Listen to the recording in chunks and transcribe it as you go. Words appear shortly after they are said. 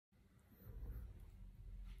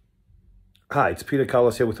Hi, it's Peter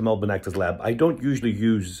Kalos here with the Melbourne Actors Lab. I don't usually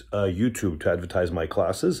use YouTube to advertise my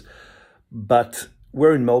classes, but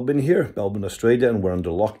we're in Melbourne here, Melbourne, Australia, and we're under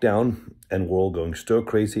lockdown, and we're all going stir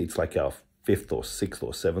crazy. It's like our 5th or 6th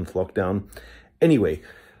or 7th lockdown. Anyway,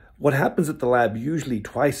 what happens at the lab, usually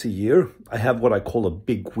twice a year, I have what I call a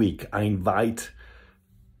big week. I invite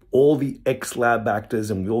all the ex-lab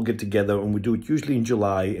actors and we all get together, and we do it usually in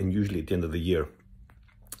July and usually at the end of the year.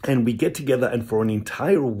 And we get together, and for an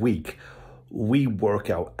entire week, we work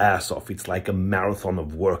our ass off. It's like a marathon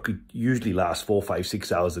of work. It usually lasts 4, 5,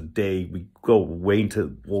 6 hours a day. We go way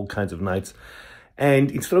into all kinds of nights.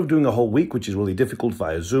 And instead of doing a whole week, which is really difficult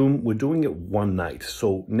via Zoom, we're doing it one night.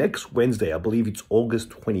 So next Wednesday, I believe it's August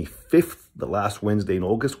 25th, the last Wednesday in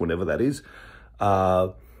August, whenever that is,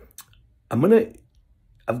 I've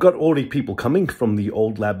got already people coming from the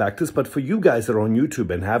old lab actors, but for you guys that are on YouTube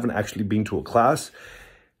and haven't actually been to a class,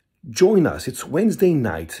 join us. It's Wednesday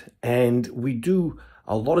night, and we do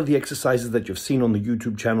a lot of the exercises that you've seen on the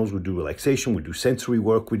YouTube channels. We do relaxation, we do sensory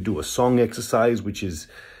work, we do a song exercise, which is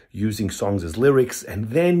using songs as lyrics,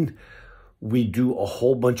 and then we do a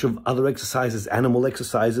whole bunch of other exercises, animal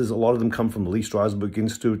exercises. A lot of them come from the Lee Strasberg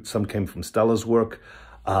Inst, some came from Stella's work,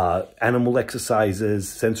 animal exercises,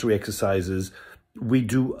 sensory exercises. We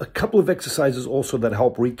do a couple of exercises also that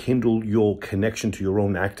help rekindle your connection to your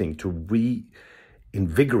own acting, to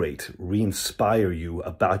reinvigorate, re-inspire you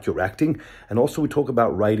about your acting. And also we talk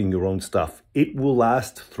about writing your own stuff. It will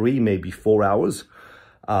last 3, maybe 4 hours.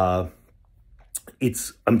 I'm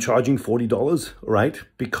charging $40, right?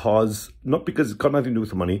 Not because it's got nothing to do with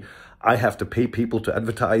the money. I have to pay people to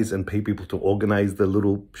advertise and pay people to organize the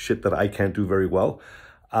little shit that I can't do very well.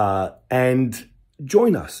 And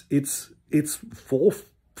join us. It's 4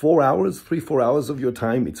 hours, 3-4 hours of your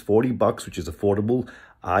time. It's $40, which is affordable.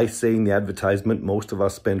 I say in the advertisement, most of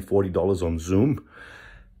us spend $40 on Zoom.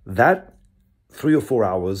 That 3 or 4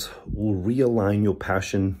 hours will realign your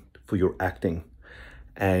passion for your acting.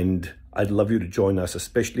 And I'd love you to join us,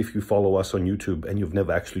 especially if you follow us on YouTube and you've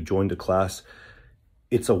never actually joined a class.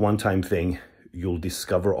 It's a one-time thing. You'll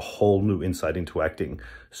discover a whole new insight into acting.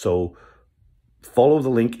 So follow the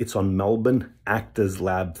link. It's on Melbourne Actors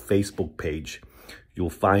Lab Facebook page. You'll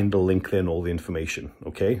find the link there and all the information,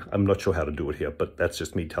 okay? I'm not sure how to do it here, but that's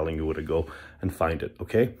just me telling you where to go and find it,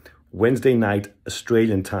 okay? Wednesday night,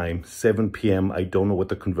 Australian time, 7 p.m. I don't know what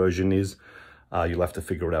the conversion is. You'll have to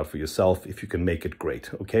figure it out for yourself. If you can make it,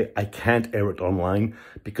 great, okay? I can't air it online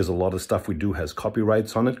because a lot of stuff we do has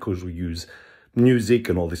copyrights on it because we use music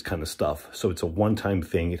and all this kind of stuff. So it's a one-time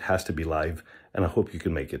thing. It has to be live, and I hope you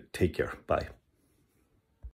can make it. Take care. Bye.